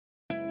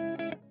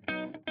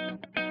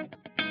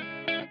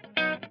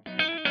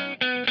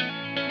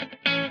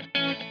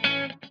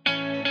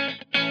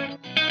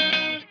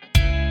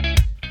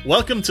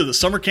Welcome to the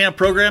Summer Camp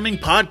Programming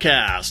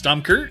Podcast.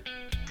 I'm Kurt.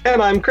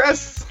 And I'm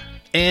Chris.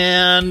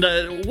 And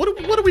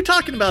what are we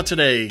talking about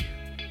today?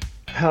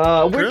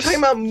 We're talking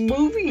about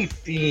movie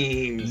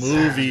themes.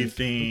 Movie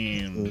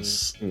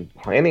themes.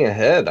 Planning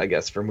ahead, I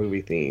guess, for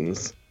movie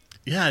themes.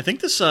 Yeah, I think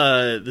this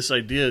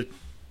idea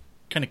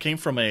kind of came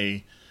from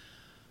a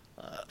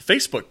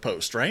Facebook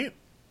post, right?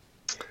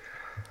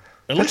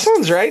 That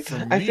sounds right.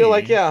 I feel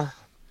like,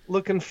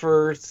 looking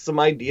for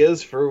some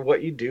ideas for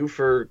what you do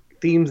for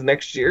themes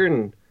next year,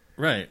 and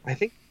right. I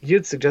think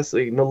you'd suggest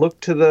look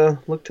to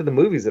the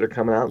movies that are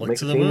coming out. Look and make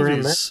to a the theme movies.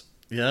 Around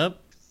that. Yep.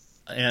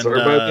 And that's what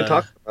everybody can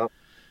talk about.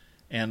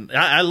 And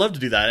I love to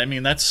do that. I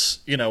mean, that's,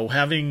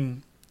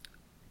 having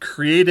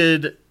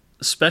created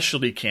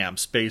specialty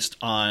camps based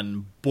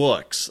on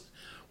books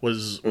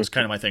was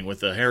kind of my thing with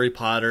the Harry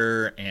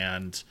Potter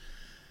and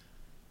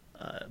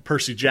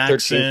Percy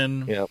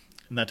Jackson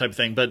and that type of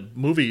thing, but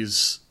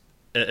movies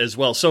as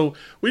well. So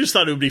we just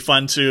thought it would be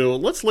fun to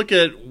let's look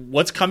at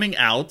what's coming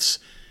out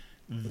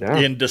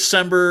in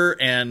December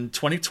and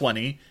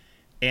 2020,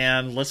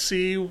 and let's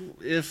see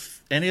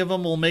if any of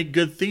them will make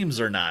good themes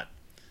or not.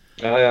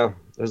 Oh yeah,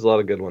 there's a lot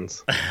of good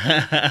ones.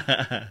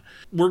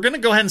 We're going to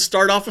go ahead and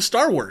start off with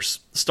Star Wars.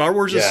 Star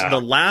Wars is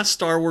the last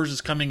Star Wars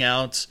is coming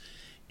out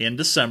in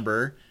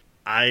December,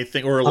 I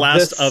think, or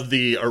last of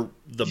the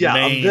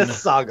main of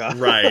this saga,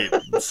 right?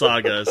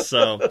 Saga.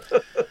 So,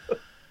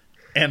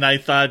 and I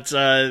thought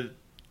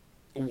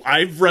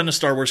I've run a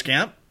Star Wars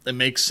camp. It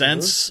makes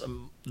sense.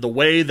 Mm-hmm. The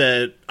way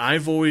that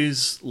I've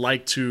always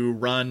liked to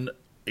run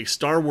a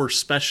Star Wars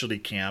specialty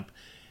camp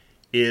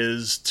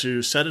is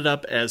to set it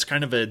up as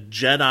kind of a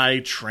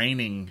Jedi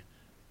training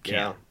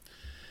camp.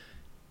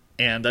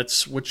 Yeah. And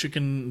that's what you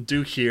can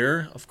do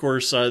here. Of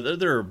course,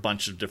 there are a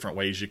bunch of different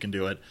ways you can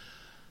do it.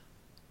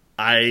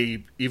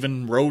 I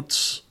even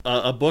wrote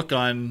a book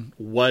on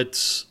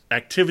what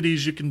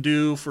activities you can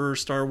do for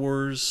Star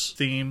Wars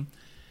theme.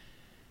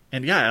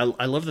 And yeah,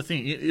 I love the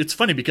theme. It's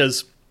funny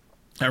because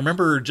I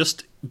remember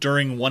just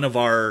during one of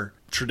our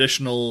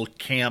traditional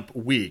camp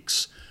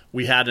weeks,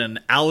 we had an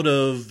out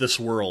of this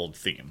world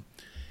theme.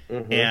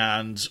 Mm-hmm.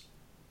 And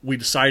we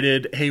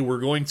decided, hey, we're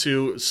going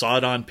to, saw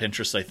it on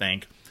Pinterest, I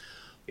think.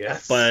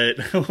 Yes. But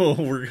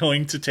we're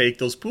going to take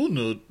those pool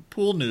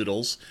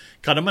noodles,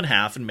 cut them in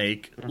half, and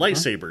make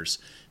lightsabers.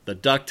 The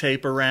duct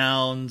tape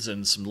around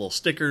and some little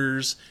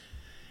stickers.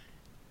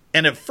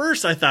 And at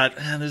first I thought,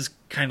 this is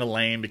kind of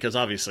lame because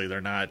obviously they're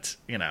not,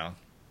 they're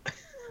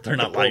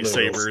not lightsabers.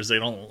 Noodles. They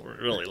don't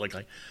really look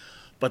like.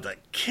 But the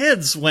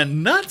kids went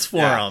nuts for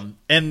them.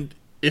 And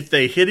if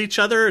they hit each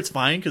other, it's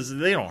fine because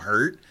they don't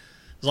hurt.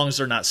 As long as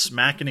they're not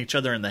smacking each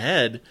other in the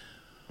head.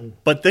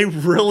 But they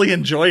really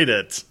enjoyed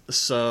it.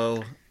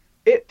 So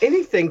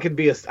anything could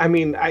be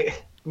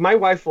my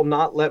wife will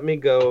not let me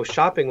go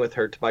shopping with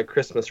her to buy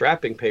Christmas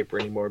wrapping paper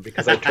anymore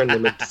because I turn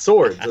them into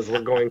swords as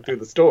we're going through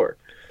the store.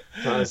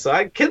 Kids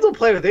will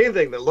play with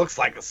anything that looks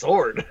like a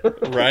sword.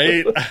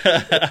 Right?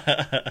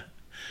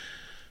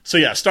 So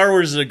yeah, Star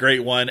Wars is a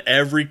great one.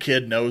 Every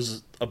kid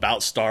knows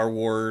about Star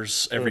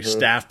Wars. Every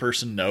staff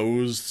person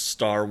knows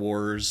Star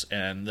Wars,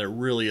 and there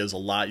really is a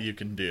lot you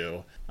can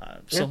do.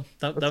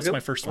 That's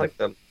my first one. I like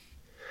them.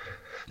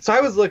 So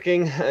I was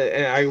looking,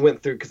 and I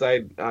went through, because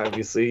I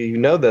obviously,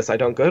 this, I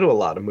don't go to a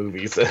lot of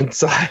movies, and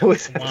so I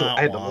always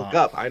I had to look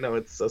up. I know,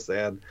 it's so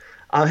sad.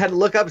 I had to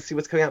look up and see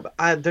what's coming out,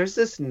 but there's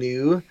this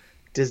new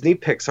Disney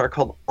Pixar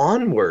called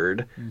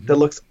Onward that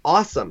looks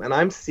awesome, and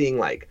I'm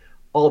seeing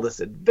all this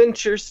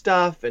adventure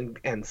stuff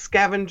and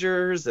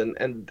scavengers,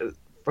 and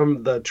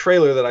from the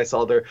trailer that I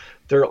saw,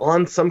 they're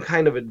on some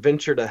kind of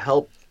adventure to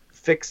help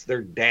fix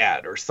their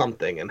dad or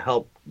something and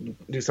help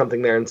do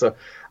something there. And so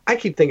I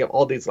keep thinking of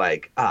all these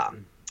I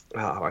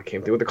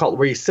can't think what they're called,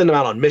 where you send them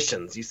out on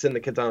missions. You send the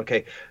kids on,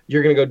 okay,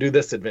 you're gonna go do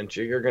this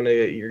adventure, you're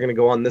gonna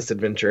go on this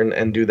adventure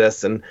and do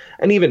this, and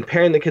even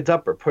pairing the kids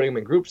up or putting them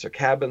in groups or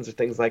cabins or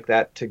things like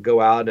that to go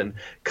out and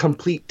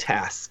complete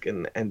tasks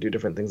and do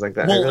different things like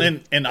that. Well,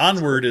 and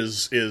Onward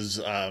is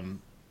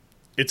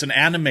it's an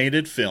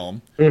animated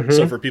film,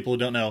 so for people who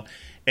don't know,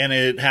 and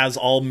it has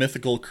all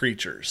mythical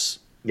creatures.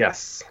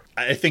 Yes.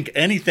 I think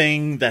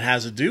anything that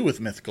has to do with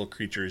mythical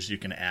creatures you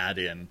can add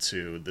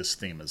into this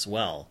theme as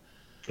well.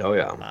 Oh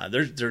yeah.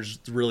 There's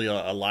really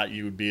a lot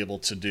you would be able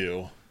to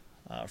do,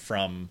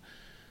 from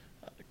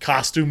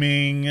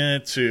costuming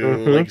to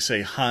like you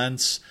say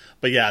hunts.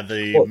 But yeah,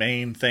 the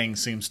main thing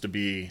seems to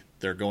be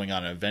they're going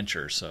on an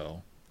adventure.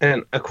 So,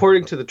 and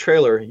according to the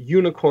trailer,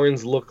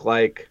 unicorns look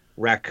like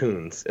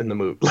raccoons in the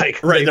movie.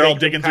 They're all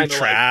digging through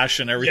trash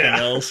and everything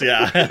else.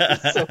 Yeah.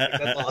 So,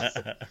 that's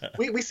awesome.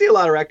 We see a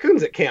lot of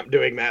raccoons at camp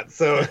doing that.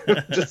 So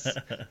just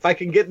if I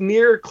can get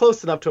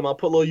close enough to them, I'll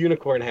put little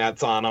unicorn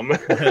hats on them.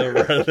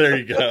 There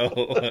you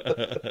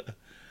go.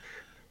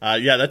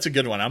 Yeah, that's a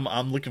good one.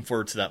 I'm looking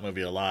forward to that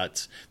movie a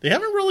lot. They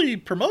haven't really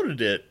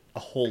promoted it a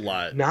whole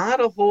lot.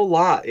 Not a whole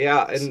lot.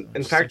 Yeah. And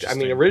in fact,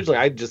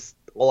 originally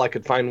all I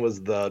could find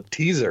was the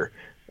teaser.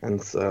 And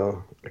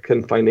so I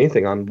couldn't find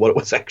anything on what it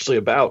was actually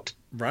about.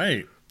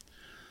 Right.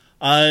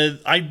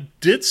 I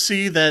did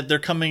see that they're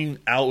coming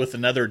out with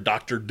another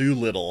Dr.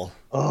 Doolittle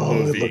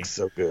movie. It looks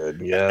so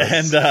good.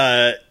 Yes.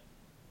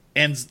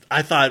 And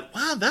I thought,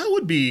 wow, that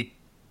would be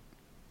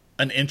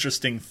an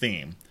interesting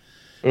theme.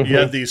 Mm-hmm. You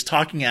have these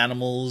talking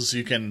animals.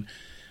 You can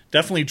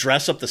definitely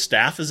dress up the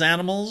staff as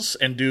animals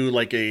and do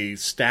like a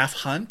staff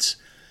hunt,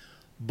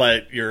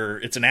 but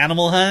it's an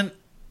animal hunt.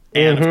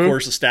 And of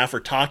course the staff are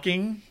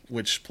talking,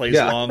 which plays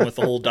along with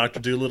the whole Dr.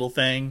 Doolittle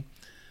thing.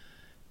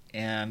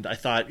 And I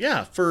thought,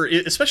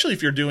 especially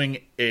if you're doing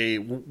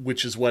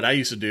which is what I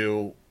used to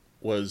do,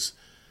 was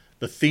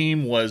the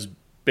theme was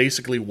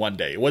basically one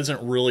day. It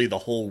wasn't really the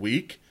whole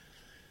week.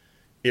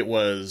 It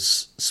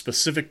was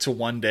specific to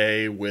one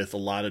day with a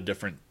lot of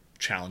different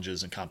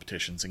challenges and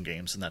competitions and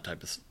games and that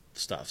type of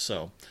stuff.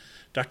 So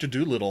Dr.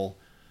 Doolittle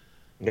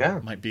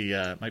might be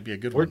a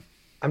good one.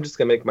 I'm just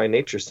going to make my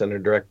nature center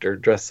director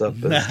dress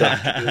up as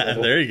Dr.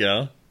 Doolittle. There you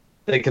go.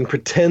 They can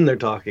pretend they're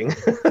talking.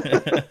 So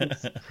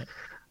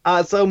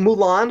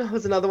Mulan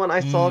was another one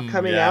I saw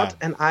coming out.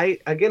 And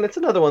it's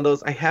another one of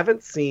those I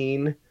haven't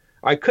seen.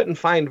 I couldn't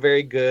find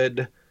very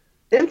good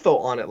info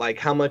on it. Like,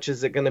 how much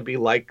is it going to be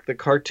like the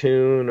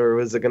cartoon, or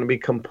is it going to be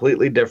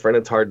completely different?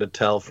 It's hard to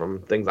tell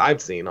from things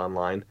I've seen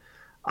online.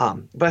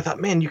 But I thought,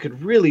 man, you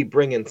could really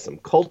bring in some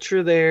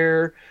culture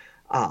there,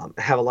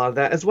 have a lot of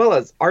that, as well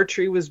as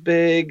archery was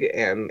big,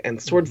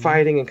 and sword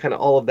fighting and kind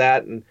of all of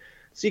that. And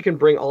so you can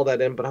bring all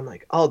that in. But I'm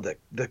like,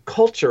 the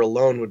culture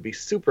alone would be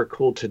super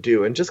cool to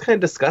do, and just kind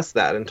of discuss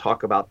that and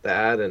talk about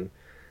that, and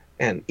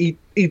eat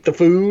the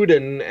food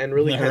and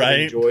really kind of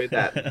enjoy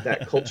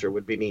that culture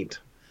would be neat.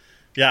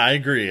 Yeah, I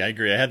agree. I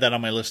had that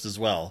on my list as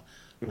well.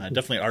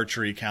 Definitely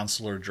archery,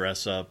 counselor,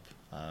 dress up,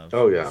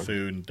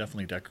 food,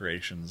 definitely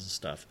decorations and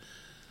stuff.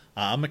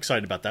 I'm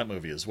excited about that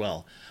movie as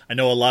well. I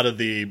know a lot of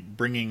the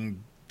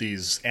bringing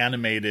these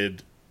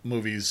animated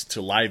movies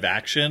to live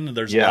action,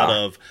 there's a lot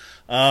of,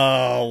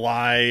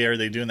 why are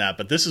they doing that?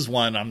 But this is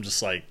one I'm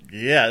just like,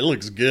 yeah, it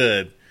looks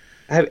good.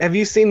 Have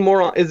you seen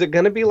more? Is it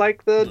going to be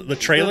like the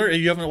trailer?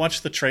 You haven't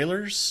watched the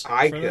trailers?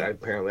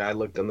 Apparently I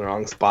looked in the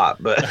wrong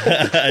spot, but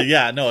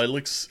yeah, no, it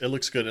looks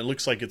good. It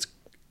looks like it's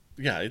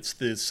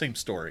the same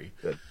story.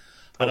 Good.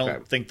 I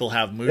don't think they'll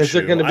have Mushu. Is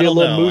there going to be a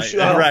little Mushu?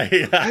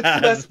 Right. That's the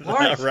best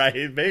part.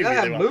 Right. Maybe.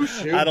 Have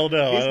Mushu. I don't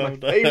know.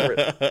 He's my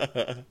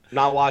favorite.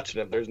 Not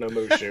watching it. There's no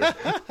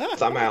Mushu.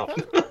 So I'm out.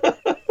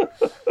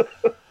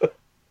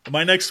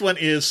 My next one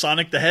is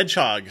Sonic the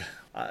Hedgehog.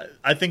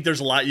 I think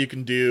there's a lot you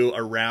can do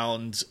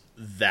around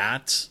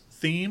that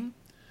theme.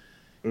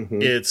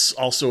 It's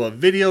also a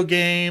video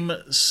game,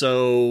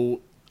 so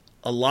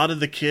a lot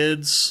of the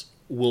kids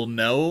will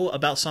know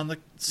about Sonic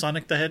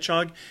the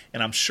Hedgehog,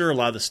 and I'm sure a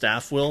lot of the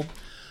staff will.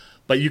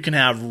 But you can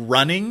have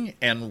running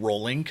and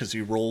rolling, because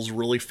he rolls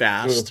really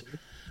fast,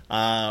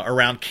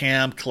 around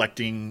camp,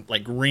 collecting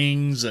like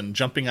rings and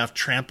jumping off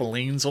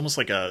trampolines, almost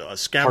like a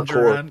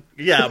scavenger hunt.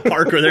 Yeah,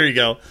 parkour. There you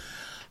go.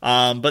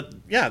 But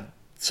yeah,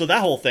 so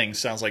that whole thing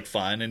sounds like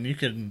fun, and you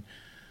can,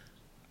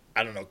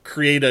 I don't know,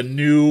 create a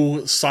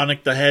new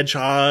Sonic the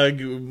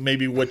Hedgehog,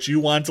 maybe what you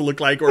want to look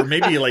like, or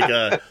maybe like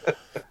a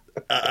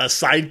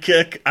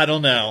sidekick. I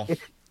don't know.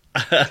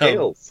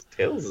 Tails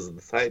is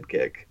the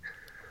sidekick.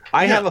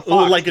 I have a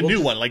fox. Like a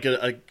new one, like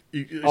I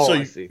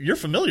see. You're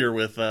familiar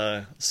with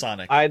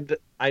Sonic.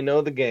 I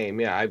know the game.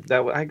 Yeah,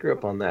 I grew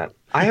up on that.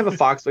 I have a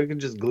fox, so I could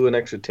just glue an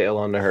extra tail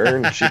onto her,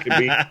 and she could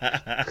be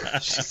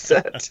she's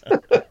set.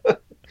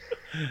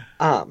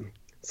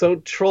 So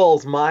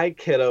Trolls, my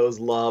kiddos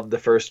love the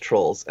first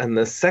Trolls, and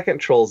the second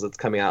Trolls that's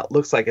coming out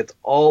looks like it's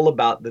all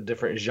about the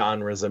different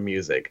genres of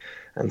music,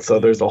 and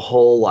so there's a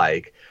whole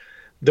like.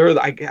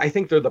 I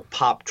think they're the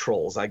pop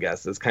trolls, I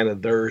guess, is kind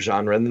of their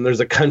genre. And then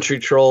there's a country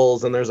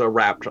trolls and there's a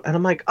rap troll. And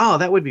I'm like,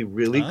 that would be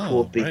really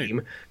cool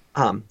theme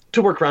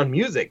to work around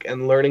music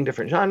and learning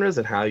different genres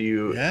and how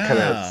you kind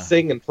of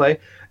sing and play.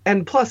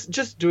 And plus,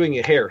 just doing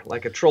your hair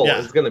like a troll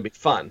is going to be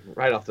fun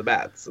right off the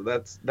bat.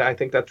 So I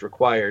think that's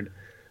required.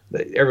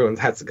 That everyone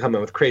has to come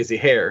in with crazy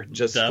hair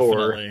just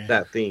for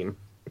that theme.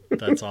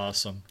 That's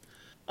awesome.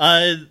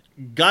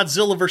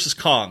 Godzilla versus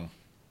Kong.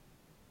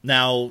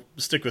 Now,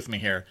 stick with me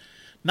here.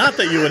 Not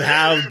that you would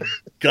have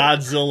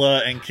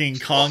Godzilla and King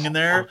Kong in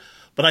there,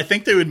 but I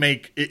think they would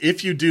make,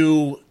 if you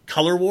do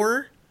Color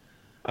War,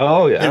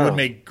 they would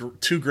make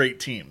two great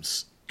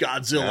teams.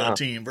 Godzilla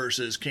team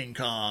versus King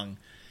Kong.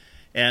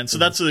 And so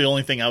that's the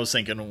only thing I was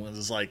thinking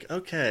was like,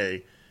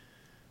 okay,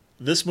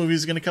 this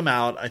movie's going to come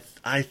out.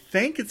 I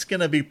think it's going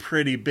to be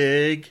pretty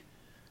big,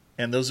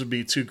 and those would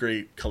be two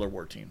great Color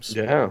War teams.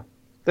 Yeah,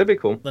 that'd be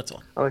cool. That's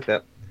all. I like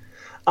that.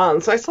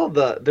 So I saw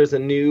there's a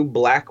new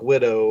Black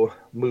Widow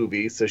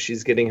movie, so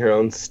she's getting her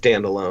own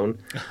standalone,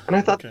 and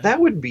I thought that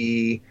would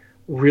be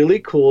really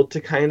cool to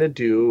kind of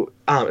do,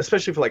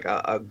 especially for like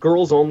a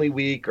girls only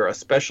week or a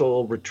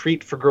special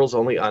retreat for girls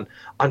only on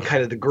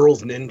kind of the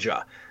girls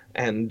ninja,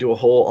 and do a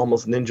whole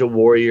almost ninja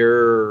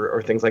warrior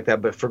or things like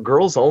that, but for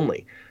girls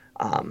only,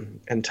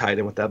 and tied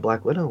in with that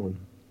Black Widow.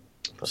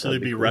 So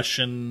they'd be cool.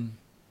 Russian.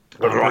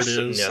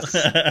 Russian, yes.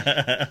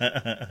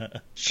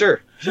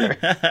 Sure.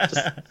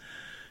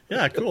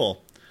 Yeah,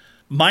 cool.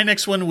 My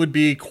next one would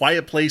be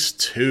Quiet Place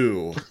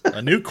 2.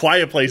 A new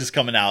Quiet Place is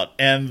coming out.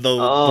 And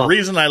the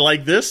reason I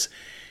like this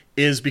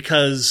is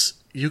because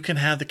you can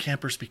have the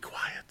campers be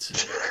quiet.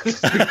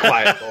 Just be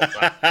quiet all the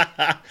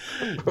time.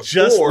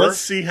 Let's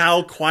see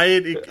how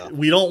quiet.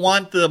 We don't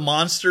want the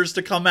monsters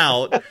to come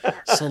out.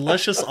 So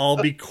let's just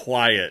all be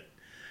quiet.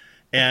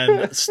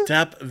 And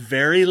step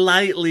very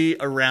lightly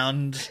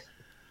around.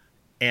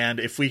 And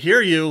if we hear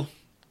you,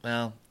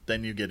 well,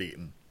 then you get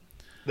eaten.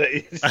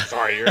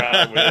 Sorry, you're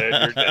out.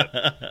 You're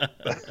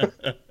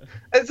dead.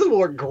 This will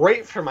work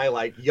great for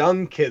my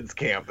young kids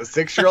camp. A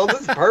 6-year-old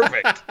is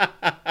perfect.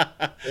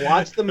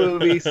 Watch the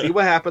movie, see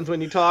what happens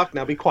when you talk.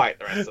 Now be quiet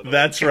the rest of the day.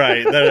 That's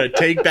right.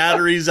 Take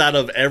batteries out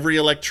of every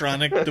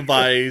electronic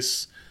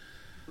device.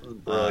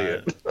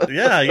 Brilliant.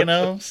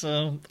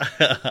 So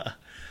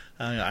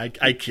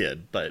I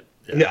kid, but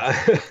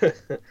yeah.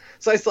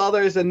 So I saw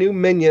there's a new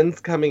Minions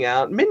coming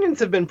out.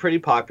 Minions have been pretty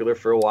popular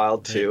for a while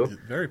too.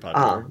 Very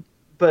popular.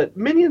 But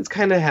Minions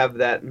kind of have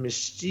that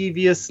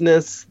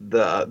mischievousness,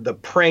 the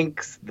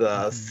pranks,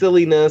 the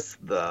silliness,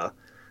 the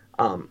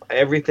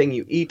everything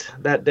you eat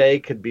that day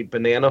could be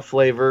banana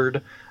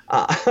flavored.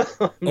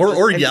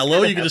 Or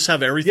yellow. You could just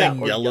have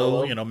everything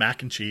yellow,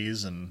 mac and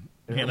cheese and,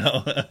 and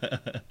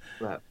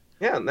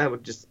that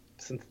would just,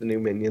 since the new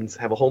Minions,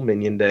 have a whole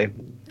Minion Day.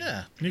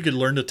 Yeah. You could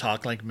learn to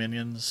talk like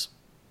Minions.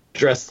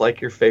 Dress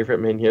like your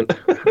favorite Minion.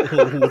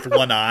 With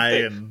one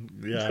eye and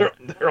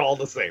they're all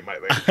the same, I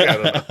think. I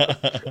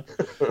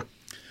don't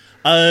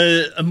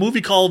know. A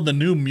movie called The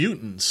New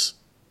Mutants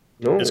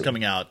is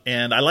coming out,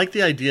 and I like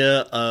the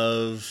idea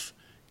of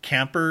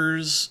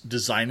campers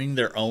designing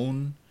their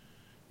own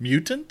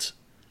mutant,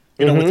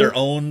 with their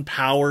own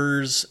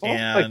powers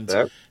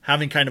and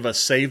having kind of a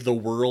save the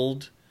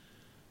world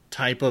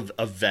type of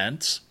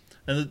event,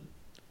 and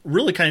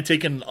really kind of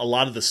taking a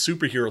lot of the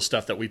superhero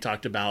stuff that we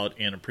talked about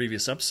in a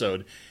previous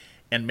episode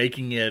and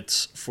making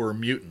it for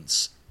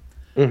mutants.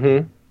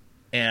 Mm-hmm.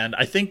 And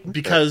I think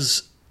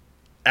because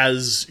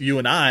as you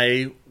and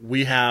I,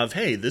 we have,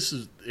 hey, this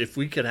is, if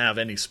we could have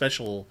any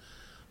special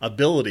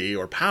ability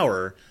or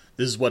power,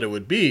 this is what it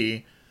would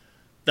be.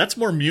 That's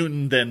more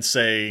mutant than,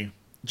 say,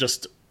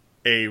 just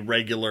a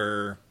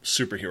regular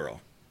superhero.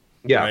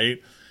 Yeah.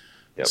 Right?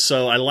 Yep.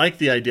 So I like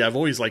the idea. I've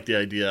always liked the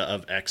idea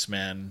of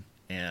X-Men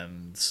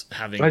and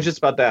having I was just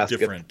about to ask,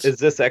 different... is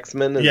this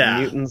X-Men and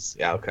mutants?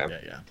 Yeah, okay.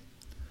 Yeah.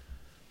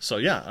 So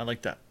yeah, I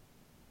like that.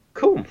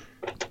 Cool.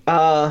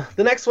 The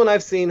next one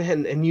I've seen,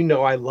 and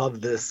I love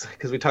this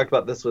because we talked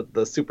about this with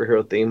the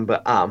superhero theme,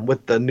 but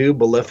with the new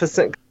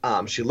Maleficent,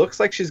 she looks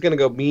like she's going to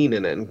go mean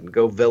in it and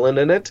go villain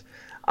in it,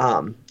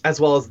 as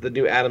well as the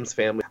new Addams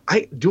Family.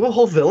 I do a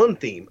whole villain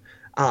theme.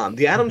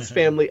 The Addams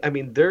Family, I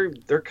mean, they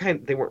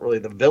weren't really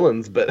the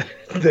villains, but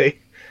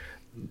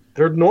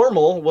their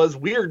normal was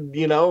weird,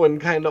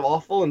 and kind of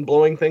awful and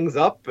blowing things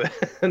up.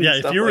 And yeah,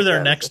 if you were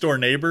their next door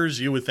neighbors,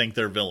 you would think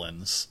they're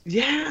villains.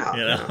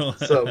 Yeah.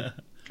 So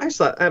I just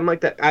thought, I'm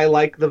like that. I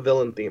like the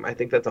villain theme. I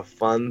think that's a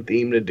fun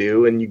theme to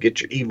do, and you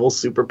get your evil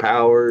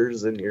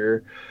superpowers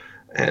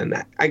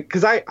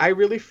because I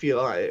really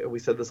feel, we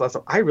said this last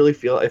time, I really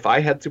feel if I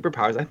had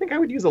superpowers, I think I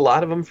would use a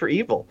lot of them for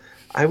evil.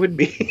 I would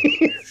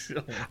be,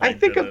 I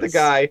think of the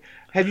guy,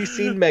 have you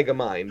seen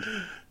Megamind?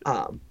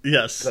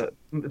 Yes.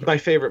 My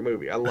favorite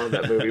movie. I love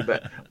that movie.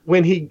 But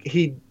when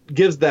he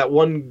gives that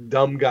one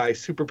dumb guy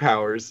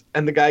superpowers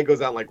and the guy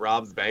goes out and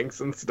robs banks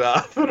and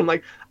stuff, and I'm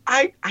like,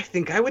 I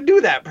think I would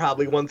do that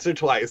probably once or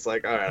twice. All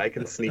right, I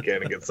can sneak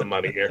in and get some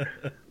money here.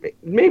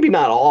 Maybe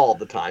not all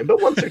the time, but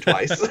once or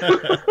twice.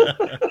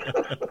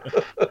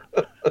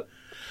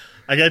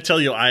 I gotta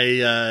tell you,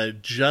 I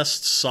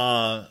just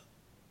saw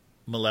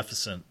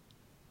Maleficent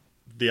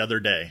the other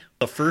day.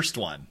 The first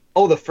one.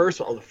 Oh, the first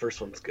one. Oh, the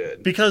first one's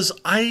good. Because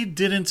I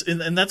didn't,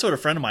 and that's what a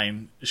friend of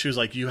mine, she was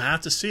like, you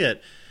have to see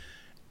it.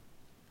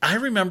 I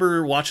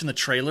remember watching the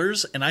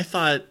trailers, and I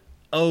thought,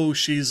 oh,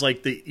 she's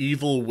like the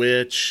evil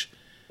witch,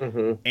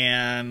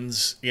 and,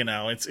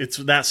 it's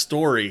that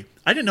story.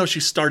 I didn't know she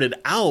started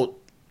out,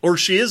 or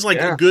she is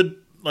a good,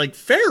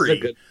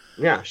 fairy.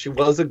 She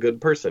was a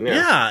good person,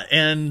 Yeah,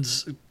 and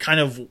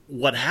kind of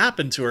what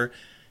happened to her.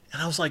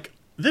 And I was like,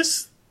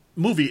 this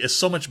movie is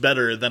so much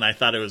better than I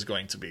thought it was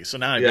going to be. So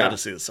now I've got to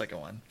see the second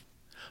one.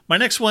 My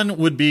next one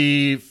would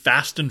be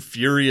Fast and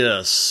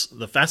Furious.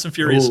 The Fast and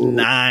Furious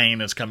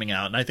 9 is coming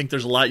out. And I think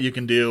there's a lot you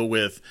can do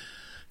with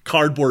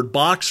cardboard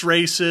box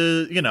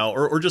races,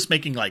 or just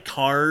making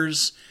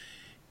cars.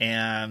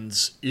 And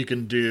you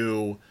can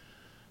do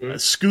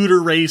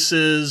scooter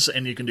races,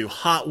 and you can do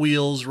Hot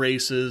Wheels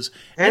races.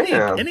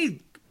 Any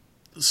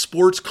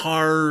sports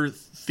car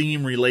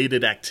theme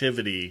related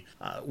activity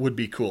would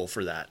be cool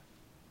for that.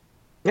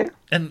 Yeah.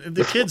 And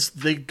the kids,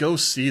 they go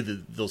see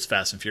those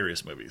Fast and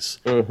Furious movies.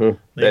 Mm-hmm.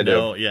 They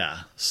know,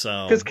 yeah.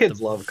 So because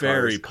kids love cars.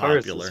 Very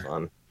popular. Cars is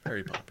fun.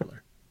 Very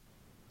popular.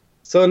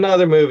 So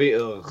another movie,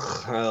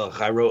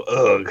 I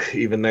wrote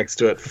even next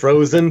to it.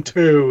 Frozen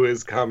 2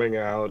 is coming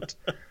out.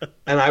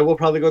 And I will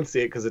probably go and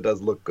see it because it does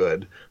look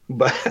good.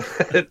 But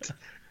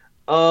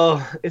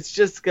it's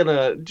just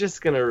gonna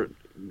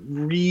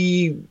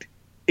reignite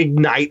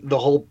ignite the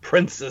whole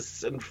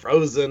princess and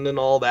Frozen and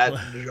all that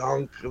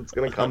junk that's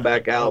going to come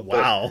back out.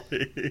 Wow.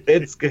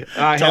 It's good.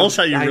 Tell us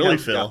how you really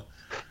feel.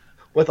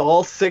 With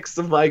all 6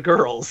 of my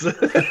girls,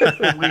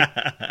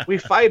 we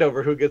fight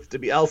over who gets to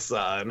be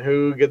Elsa and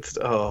who gets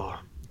to,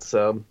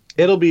 so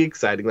it'll be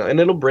exciting though, and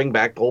it'll bring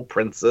back the whole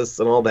princess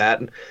and all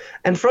that.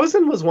 And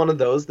Frozen was one of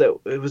those that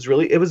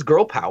it was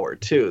girl power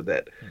too.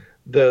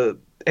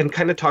 And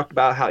kind of talked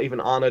about how even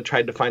Anna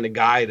tried to find a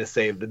guy to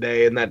save the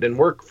day, and that didn't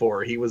work for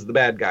her. He was the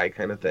bad guy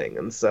kind of thing.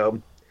 And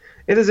so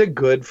it is a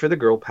good for the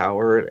girl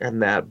power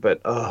and that,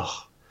 but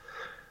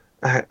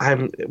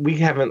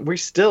we're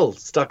still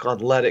stuck on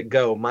Let It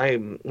Go. My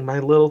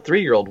little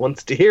 3-year-old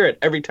wants to hear it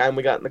every time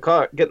we get in the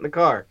car.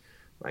 I'm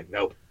like,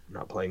 no, I'm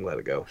not playing Let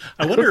It Go.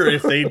 I wonder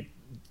if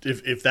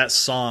if that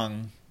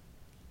song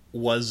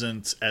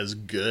wasn't as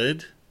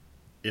good,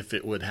 if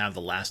it would have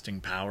the lasting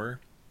power.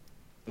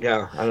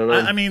 Yeah, I don't know.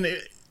 I mean,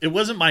 it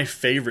wasn't my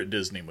favorite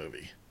Disney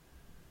movie.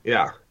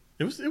 Yeah.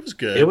 It was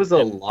good. It was a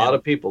lot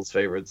of people's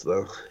favorites,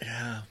 though.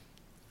 Yeah.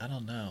 I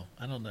don't know.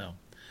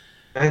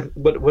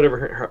 Whatever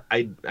her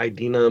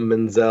Idina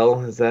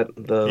Menzel, is that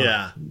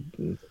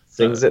the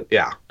sings it?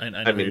 Yeah.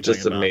 I mean,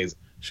 just amazing.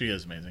 She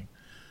is amazing.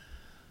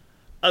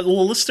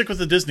 Well, let's stick with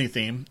the Disney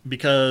theme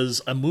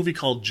because a movie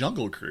called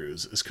Jungle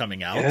Cruise is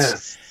coming out.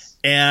 Yes.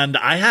 And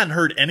I hadn't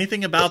heard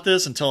anything about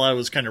this until I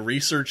was kind of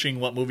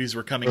researching what movies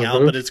were coming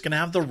out, but it's going to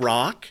have The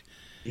Rock.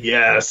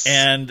 Yes.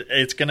 And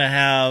it's going to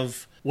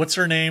have, what's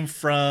her name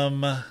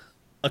from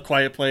A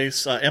Quiet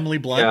Place? Emily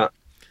Blunt.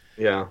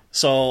 Yeah.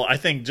 So I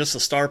think just the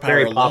star power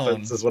Mary alone.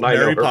 Poppins is what I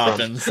know her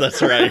Poppins, from.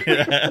 That's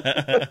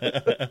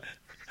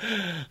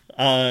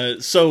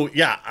right. So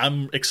yeah,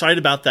 I'm excited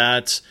about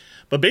that.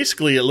 But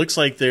basically it looks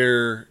like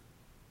they're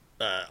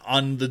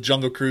on the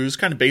Jungle Cruise,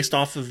 kind of based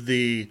off of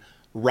the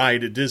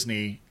ride at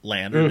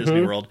Disneyland or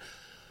Disney World,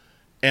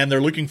 and they're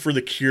looking for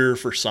the cure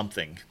for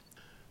something.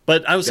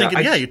 But I was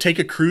thinking, you take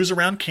a cruise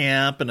around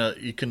camp, and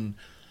you can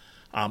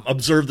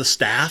observe the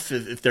staff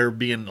if they're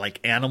being like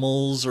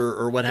animals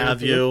or what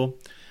have you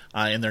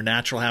in their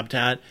natural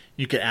habitat.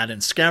 You could add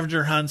in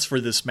scavenger hunts for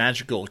this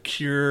magical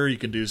cure. You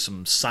can do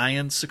some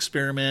science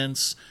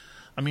experiments.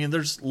 I mean,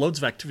 there's loads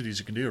of activities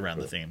you can do around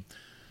the theme.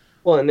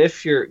 Well, and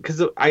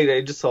because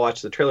I just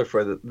watched the trailer for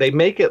it, they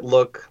make it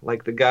look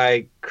like the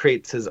guy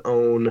creates his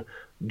own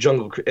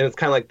jungle, and it's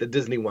kind of like the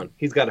Disney one.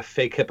 He's got a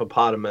fake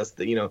hippopotamus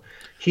that,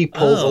 he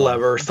pulls a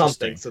lever or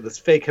something. So this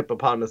fake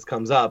hippopotamus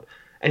comes up,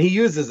 and he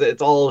uses it.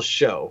 It's all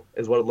show,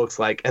 is what it looks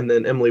like. And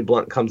then Emily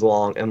Blunt comes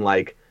along, and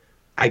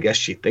I guess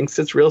she thinks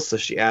it's real, so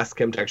she asks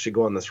him to actually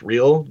go on this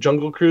real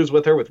jungle cruise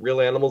with her with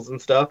real animals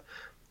and stuff.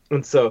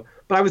 And so,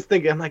 but I was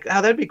thinking, I'm like,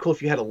 that'd be cool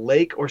if you had a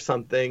lake or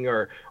something,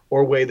 or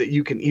a way that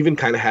you can even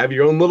kind of have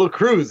your own little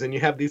cruise, and you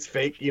have these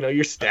fake,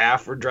 your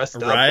staff are dressed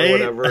up or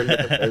whatever. And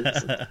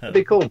that'd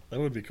be cool. That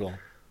would be cool.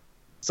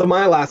 So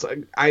my last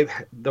one,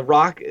 The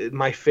Rock,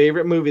 my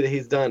favorite movie that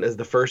he's done is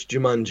the first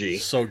Jumanji.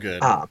 So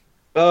good. I've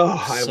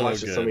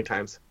watched it so many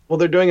times. Well,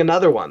 they're doing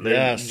another one.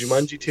 Yes.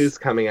 Jumanji 2 is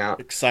coming out.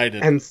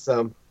 Excited. And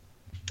so...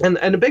 And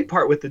a big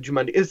part with the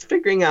Jumanji is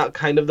figuring out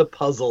kind of the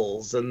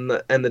puzzles and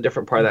the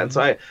different part of that. And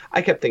so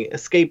I kept thinking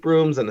escape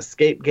rooms and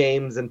escape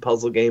games and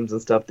puzzle games and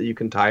stuff that you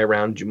can tie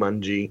around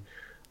Jumanji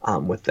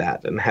with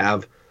that and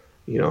have,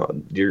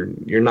 you're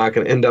not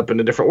going to end up in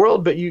a different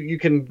world, but you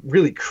can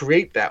really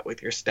create that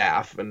with your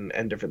staff and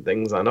different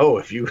things on,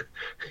 if you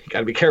got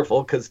to be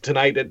careful because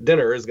tonight at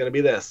dinner is going to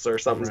be this or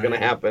something's going to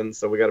happen.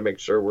 So we got to make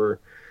sure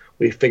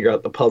we figure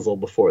out the puzzle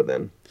before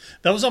then.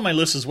 That was on my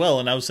list as well,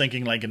 and I was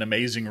thinking like an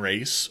Amazing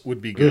Race would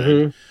be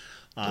good.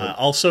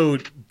 Also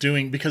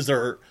because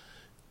they're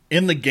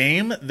in the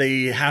game,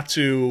 they have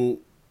to,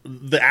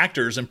 the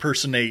actors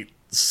impersonate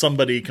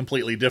somebody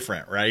completely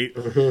different, right?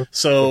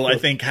 So I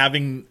think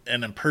having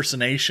an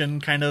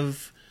impersonation kind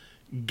of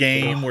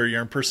game where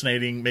you're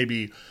impersonating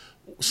maybe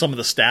some of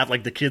the staff,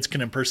 like the kids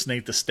can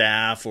impersonate the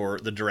staff or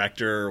the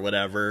director or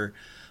whatever.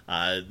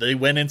 They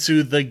went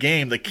into the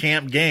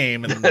camp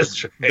game, and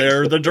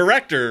they're the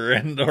director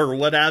or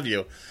what have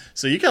you.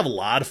 So you can have a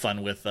lot of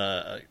fun with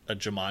a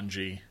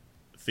Jumanji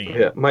theme.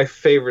 Yeah, my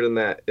favorite in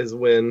that is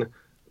when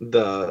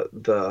the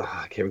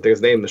I can't even think of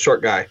his name, the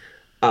short guy,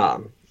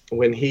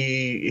 when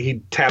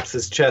he taps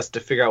his chest to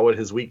figure out what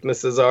his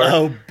weaknesses are.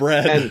 Oh,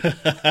 bread.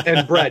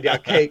 And bread,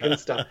 cake and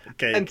stuff.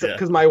 Cake, and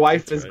because my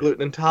wife is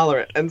gluten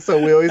intolerant, and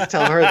so we always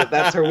tell her that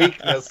that's her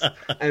weakness.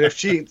 And if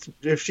she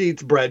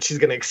eats bread, she's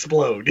gonna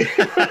explode.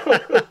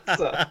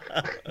 So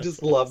I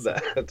just love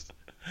that.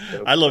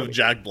 I love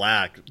Jack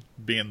Black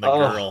being the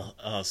girl.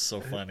 Oh,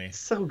 so funny.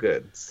 So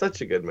good.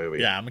 Such a good movie.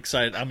 Yeah, I'm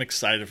excited. I'm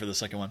excited for the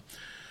second one.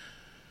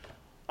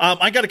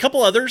 I got a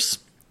couple others.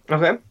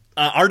 Okay.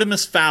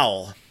 Artemis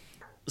Fowl.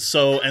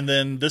 So, and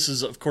then this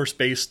is, of course,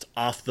 based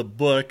off the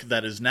book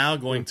that is now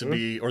going to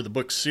be, or the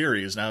book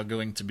series now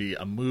going to be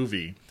a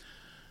movie.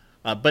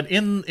 But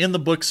in the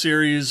book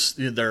series,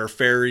 there are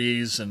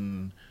fairies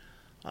and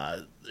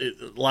a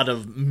lot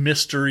of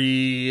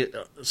mystery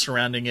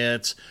surrounding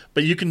it.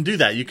 But you can do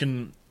that. You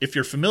can, if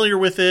you're familiar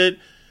with it,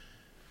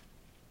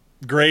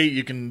 great,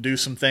 you can do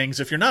some things.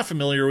 If you're not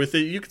familiar with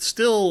it, you can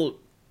still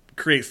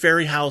create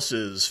fairy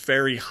houses,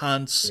 fairy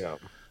hunts, Yeah.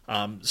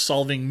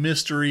 solving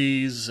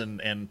mysteries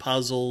and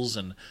puzzles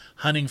and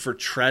hunting for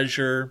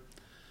treasure.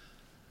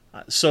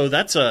 So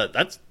that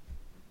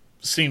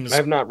seems I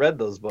have not read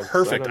those books.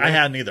 perfect. So I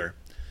hadn't either.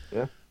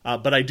 Yeah.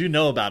 But I do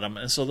know about them,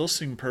 and so those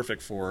seem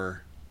perfect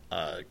for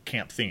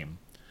camp theme.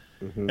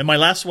 Mm-hmm. And my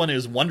last one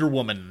is Wonder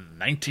Woman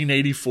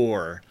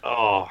 1984.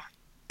 Oh.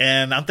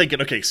 And I'm thinking,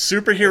 okay,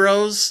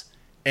 superheroes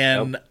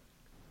and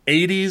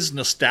 80s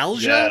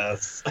nostalgia?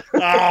 Yes.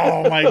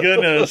 Oh, my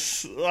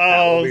goodness.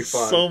 Oh, be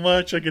fun. so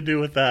much I could do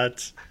with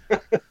that.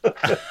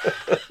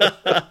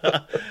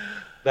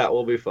 That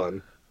will be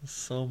fun.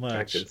 So I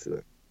much. can see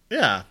that.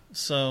 Yeah,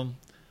 so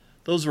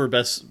those were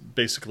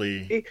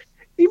basically...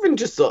 Even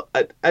just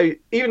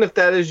even if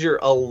that is your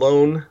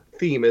alone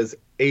theme is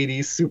 80s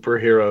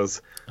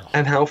superheroes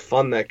and how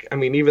fun that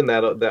even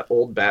that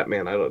old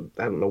Batman, I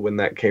don't know when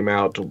that came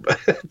out.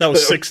 That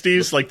was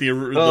 60s, like the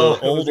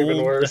old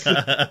even worse.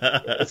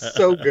 It's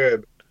so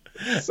good.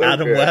 So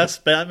Adam good.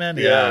 West Batman.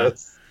 Yeah.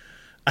 Yes.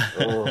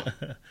 Oh,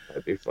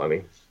 that'd be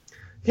funny.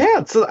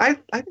 Yeah, so I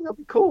think that'd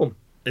be cool.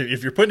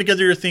 If you're putting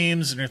together your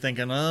themes and you're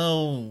thinking,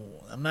 oh,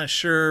 I'm not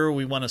sure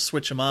we want to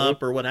switch them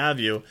up or what have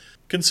you,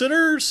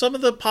 consider some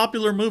of the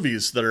popular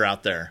movies that are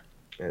out there.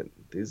 And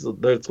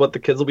that's what the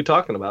kids will be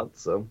talking about,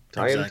 so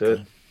tie into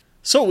it.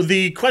 So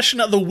the question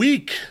of the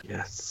week,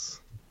 Yes,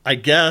 I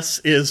guess,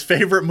 is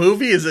favorite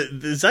movie.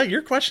 Is that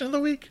your question of the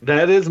week?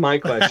 that is my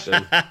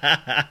question.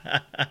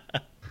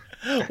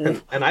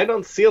 And I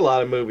don't see a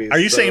lot of movies. Are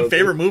you saying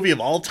favorite movie of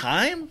all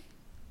time?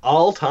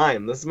 All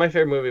time. This is my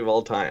favorite movie of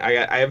all time.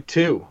 I have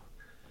two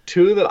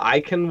that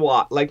I can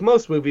watch. Like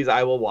most movies,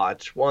 I will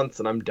watch once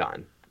and I'm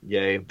done.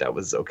 Yay, that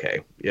was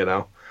okay, you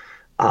know.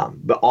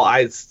 But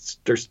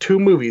there's two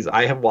movies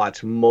I have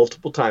watched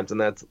multiple times, and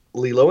that's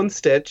Lilo and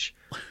Stitch.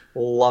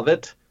 Love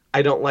it.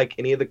 I don't like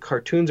any of the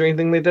cartoons or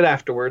anything they did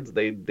afterwards.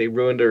 They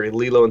ruined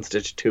Lilo and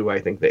Stitch 2. I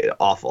think they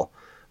awful.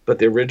 But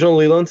the original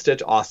Lilo and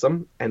Stitch,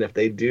 awesome. And if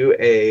they do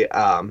a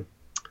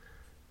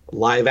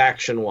live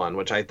action one,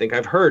 which I think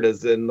I've heard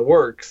is in the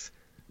works,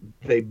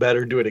 they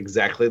better do it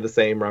exactly the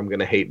same or I'm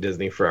going to hate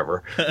Disney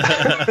forever.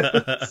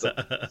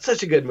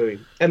 Such a good movie.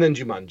 And then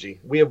Jumanji.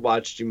 We have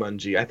watched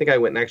Jumanji. I think I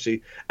went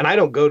and I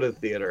don't go to the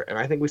theater, and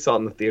I think we saw it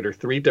in the theater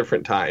 3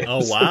 different times.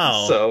 Oh,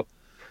 wow. So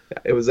yeah,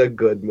 it was a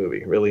good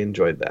movie. Really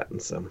enjoyed that.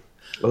 And so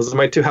those are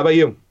my two. How about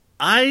you?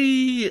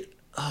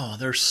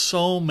 There's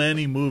so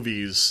many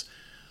movies.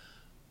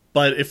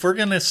 But if we're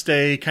going to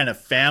stay kind of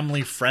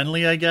family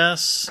friendly, I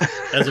guess,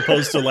 as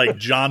opposed to like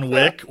John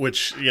Wick,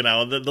 which, you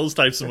know, those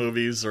types of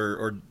movies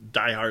or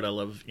Die Hard, I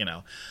love, you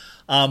know.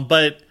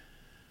 But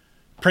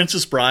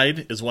Princess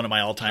Bride is one of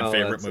my all-time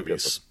favorite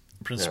movies.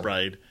 Princess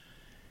Bride.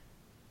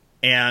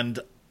 And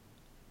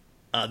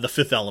The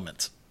Fifth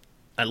Element.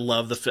 I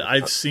love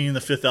I've seen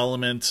The Fifth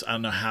Element I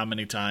don't know how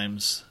many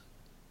times.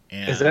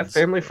 And is that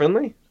family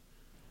friendly?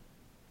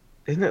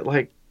 Isn't it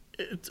like...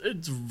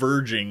 It's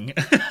verging.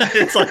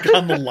 It's like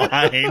on the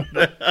line.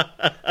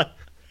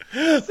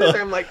 So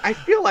I'm like, I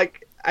feel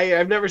like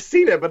I've never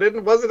seen it, but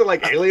wasn't it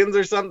like Aliens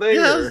or something?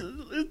 Yeah,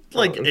 it's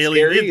like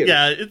Alien.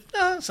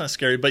 It's not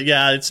scary, but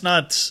yeah, it's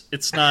not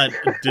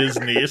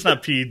Disney. It's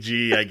not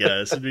PG, I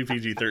guess. It'd be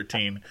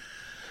PG-13.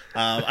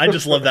 I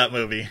just love that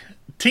movie.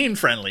 Teen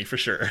friendly for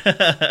sure. All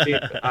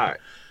right,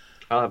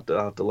 I'll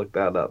have to look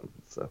that up.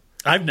 So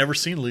I've never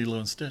seen Lilo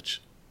and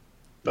Stitch.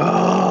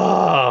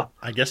 Oh,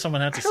 I guess I'm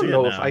gonna have to see it I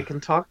don't now. know if I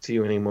can talk to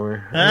you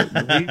anymore.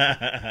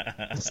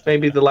 This may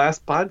be the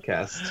last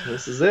podcast.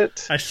 This is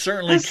it. I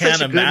certainly That's can't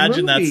such a good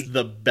imagine movie. that's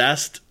the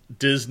best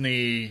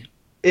Disney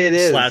It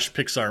is /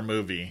 Pixar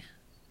movie.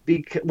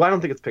 Well, I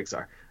don't think it's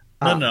Pixar.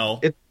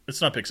 No,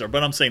 it's not Pixar.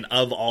 But I'm saying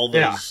of all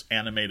those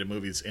animated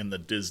movies in the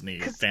Disney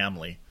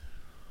family,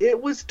 it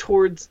was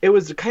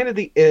kind of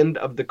the end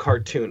of the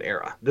cartoon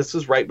era. This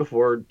was right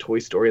before Toy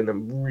Story and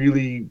then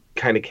really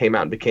kind of came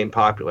out and became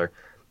popular.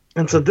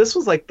 And so this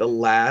was like the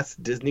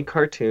last Disney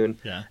cartoon.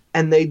 Yeah.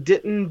 And they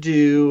didn't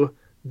do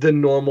the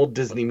normal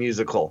Disney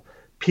musical.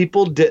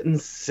 People didn't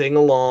sing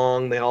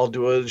along. They all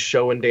do a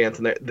show and dance.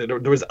 And there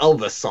was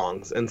Elvis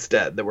songs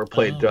instead that were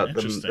played throughout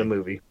the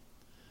movie.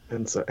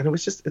 And it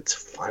was just, it's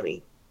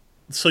funny.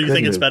 So you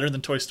think it's better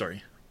than Toy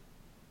Story?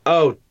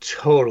 Oh,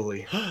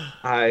 totally.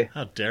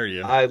 How dare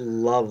you? I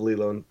love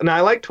Lilo. And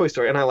I like Toy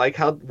Story. And I like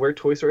where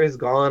Toy Story has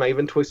gone.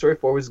 Even Toy Story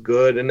 4 was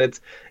good. And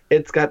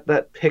it's got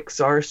that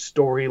Pixar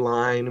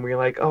storyline where you're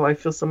like, oh, I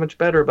feel so much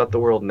better about the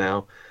world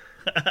now.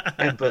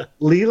 But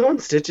Lilo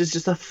and Stitch is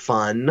just a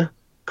fun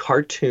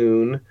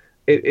cartoon.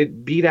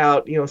 It beat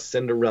out,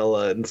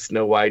 Cinderella and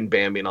Snow White and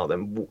Bambi and all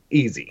them.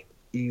 Easy.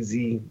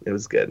 It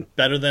was good.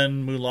 Better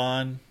than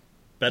Mulan?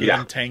 Better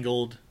than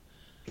Tangled?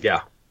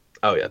 Yeah.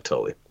 Oh, yeah,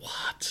 totally.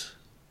 What?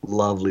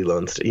 Love Lilo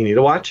and Stitch. You need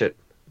to watch it.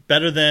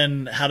 Better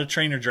than How to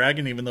Train Your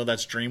Dragon, even though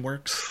that's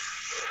DreamWorks?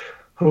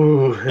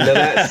 Ooh,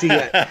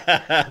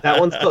 that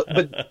one's close.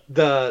 But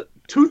the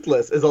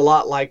Toothless is a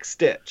lot like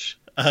Stitch.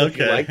 So if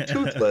you like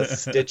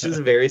Toothless, Stitch is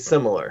very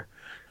similar.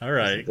 All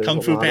right.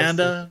 Kung Fu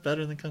Panda?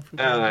 Better than Kung Fu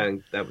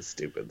Panda? That was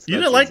stupid. So you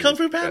didn't like Kung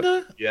Fu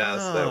Panda? Yes.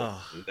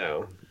 Oh.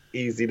 No.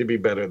 easy to be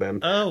better than.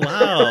 Oh,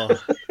 wow.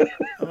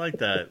 I like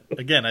that.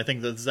 Again, I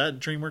think is that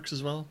DreamWorks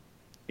as well?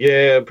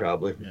 Yeah,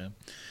 probably. Yeah.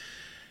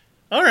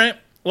 All right.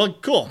 Well,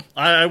 cool.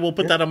 I will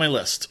put that on my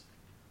list.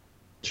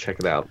 Check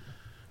it out.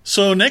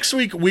 So next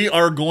week we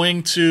are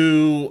going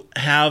to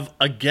have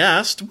a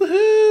guest.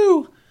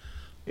 Woohoo!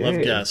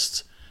 Love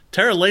guests.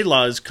 Tara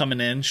Layla is coming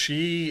in.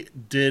 She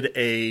did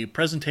a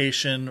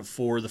presentation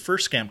for the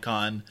first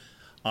ScamCon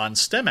on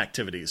STEM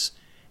activities.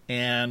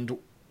 And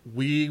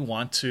we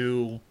want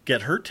to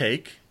get her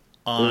take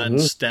on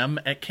STEM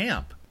at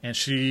camp. And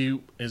she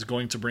is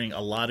going to bring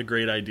a lot of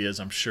great ideas,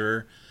 I'm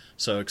sure.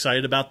 So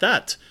excited about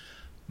that.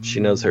 She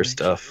knows her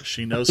stuff.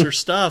 She knows her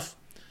stuff.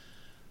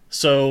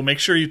 So make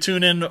sure you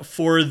tune in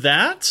for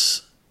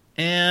that.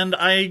 And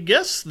I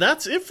guess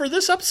that's it for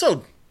this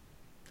episode.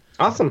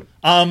 Awesome.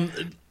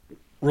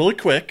 Really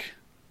quick.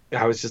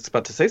 I was just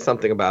about to say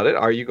something about it.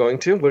 Are you going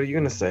to? What are you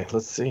going to say?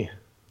 Let's see.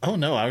 Oh,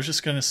 no. I was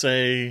just going to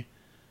say,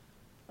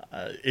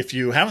 if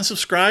you haven't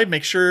subscribed,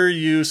 make sure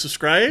you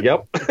subscribe.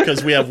 Yep.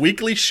 Because we have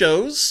weekly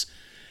shows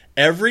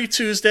every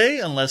Tuesday,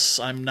 unless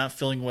I'm not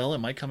feeling well. It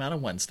might come out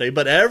on Wednesday.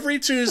 But every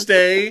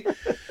Tuesday,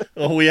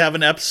 we have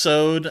an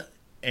episode.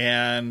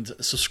 And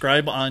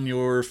subscribe on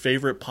your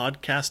favorite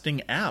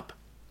podcasting app.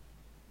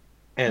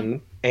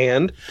 And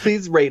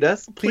please rate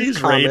us.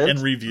 Please rate comment. and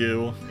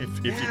review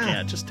if you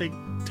can. Just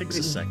takes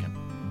a second.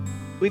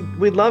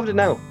 We'd love to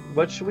know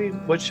what should we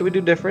do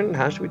different?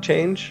 How should we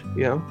change?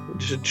 You know,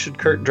 should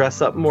Kurt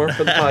dress up more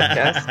for the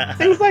podcast?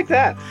 Things like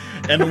that.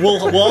 And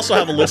we'll also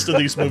have a list of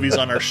these movies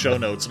on our show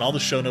notes, and all the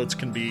show notes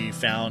can be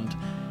found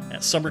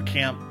at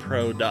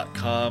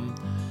summercamppro.com,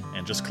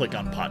 and just click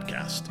on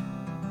podcast.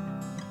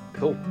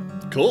 Cool.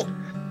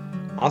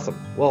 Awesome.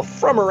 Well,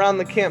 from around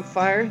the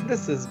campfire,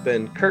 this has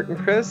been Kurt and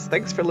Chris.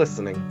 Thanks for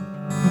listening.